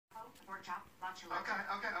chop, not chili.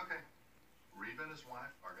 Okay. Reba and his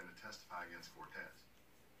wife are going to testify against Cortez.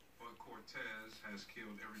 But Cortez has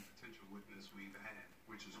killed every potential witness we've had.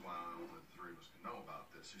 Which is why only the three of us can know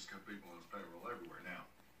about this. He's got people on his payroll everywhere. Now,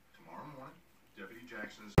 tomorrow morning, Deputy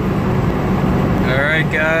Jackson is...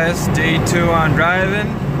 Alright guys, day 2 on driving.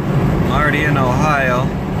 I'm already in Ohio.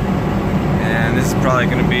 And this is probably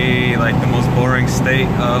going to be like the most boring state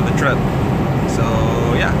of the trip. So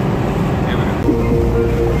yeah, here we go.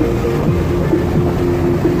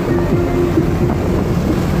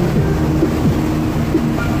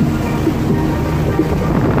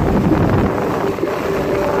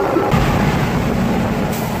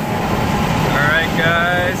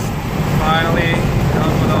 Guys, finally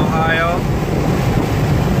done with Ohio.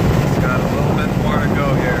 It's got a little bit more to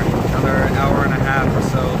go here, another hour and a half or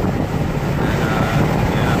so, and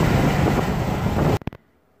yeah.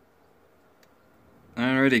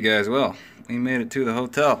 Alrighty guys, well, we made it to the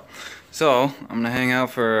hotel. So, I'm gonna hang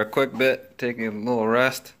out for a quick bit, take a little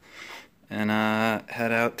rest, and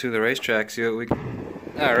head out to the racetrack, see what we can...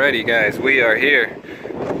 Alrighty guys, we are here.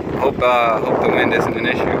 Hope the wind isn't an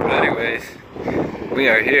issue, but anyways, we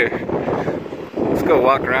are here. Let's go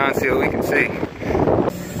walk around and see what we can see.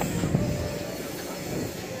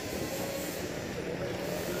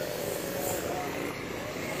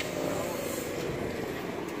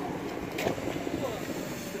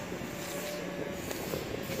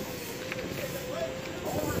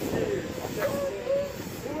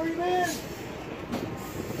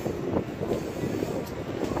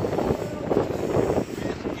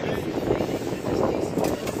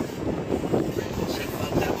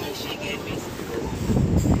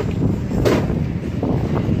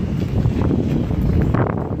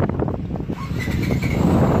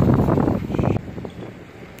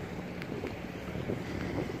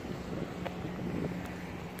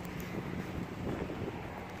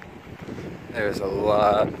 There's a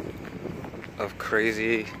lot of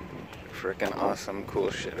crazy, freaking awesome,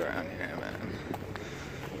 cool shit around here, man.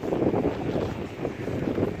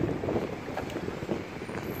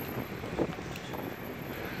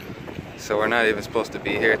 So we're not even supposed to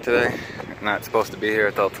be here today. Not supposed to be here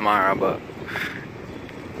until tomorrow,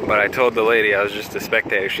 but I told the lady I was just a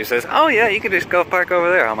spectator. She says, "Oh yeah, you can just go park over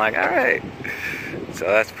there." I'm like, alright. So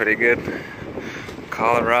that's pretty good.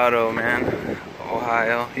 Colorado, man.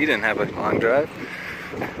 Ohio. He didn't have a long drive.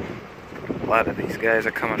 A lot of these guys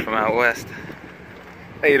are coming from out west.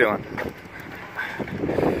 How you doing?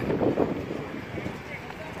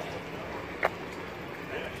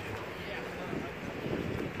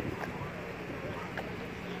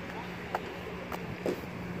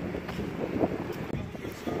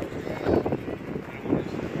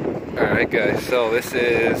 Alright guys, so this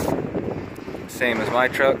is same as my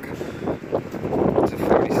truck. It's a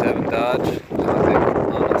 47 Dodge.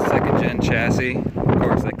 On a 2nd gen chassis. Of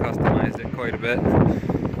course, they customized it quite a bit.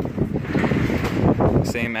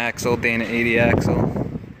 Same axle, Dana 80 axle.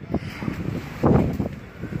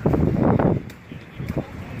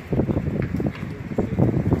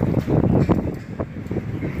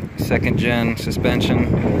 Second gen suspension,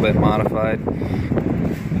 a little bit modified.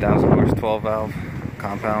 1000 horse 12 valve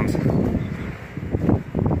compounds.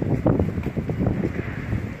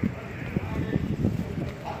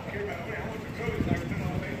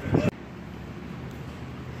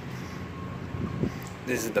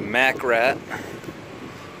 This is the Mac Rat.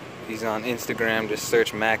 He's on Instagram, just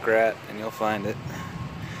search Mac Rat and you'll find it.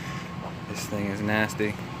 This thing is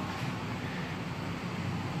nasty.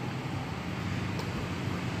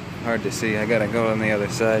 Hard to see, I gotta go on the other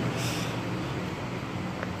side.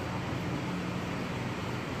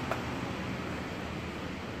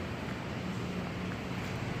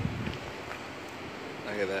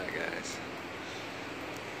 Look at that, guys.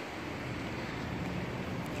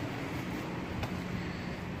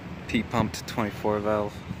 P-pumped 24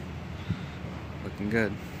 valve. Looking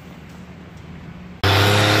good.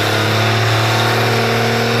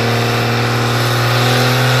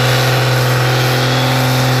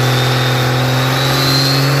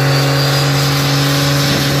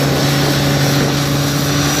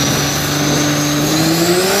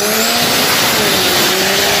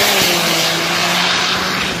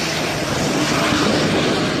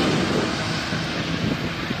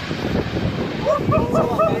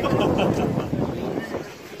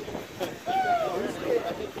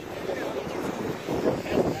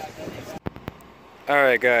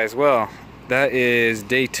 Alright guys, well, that is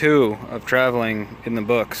day 2 of traveling in the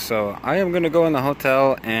books, so I am going to go in the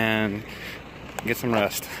hotel and get some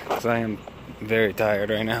rest, because I am very tired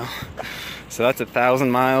right now. So that's 1,000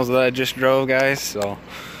 miles that I just drove, guys, so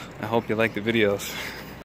I hope you like the videos.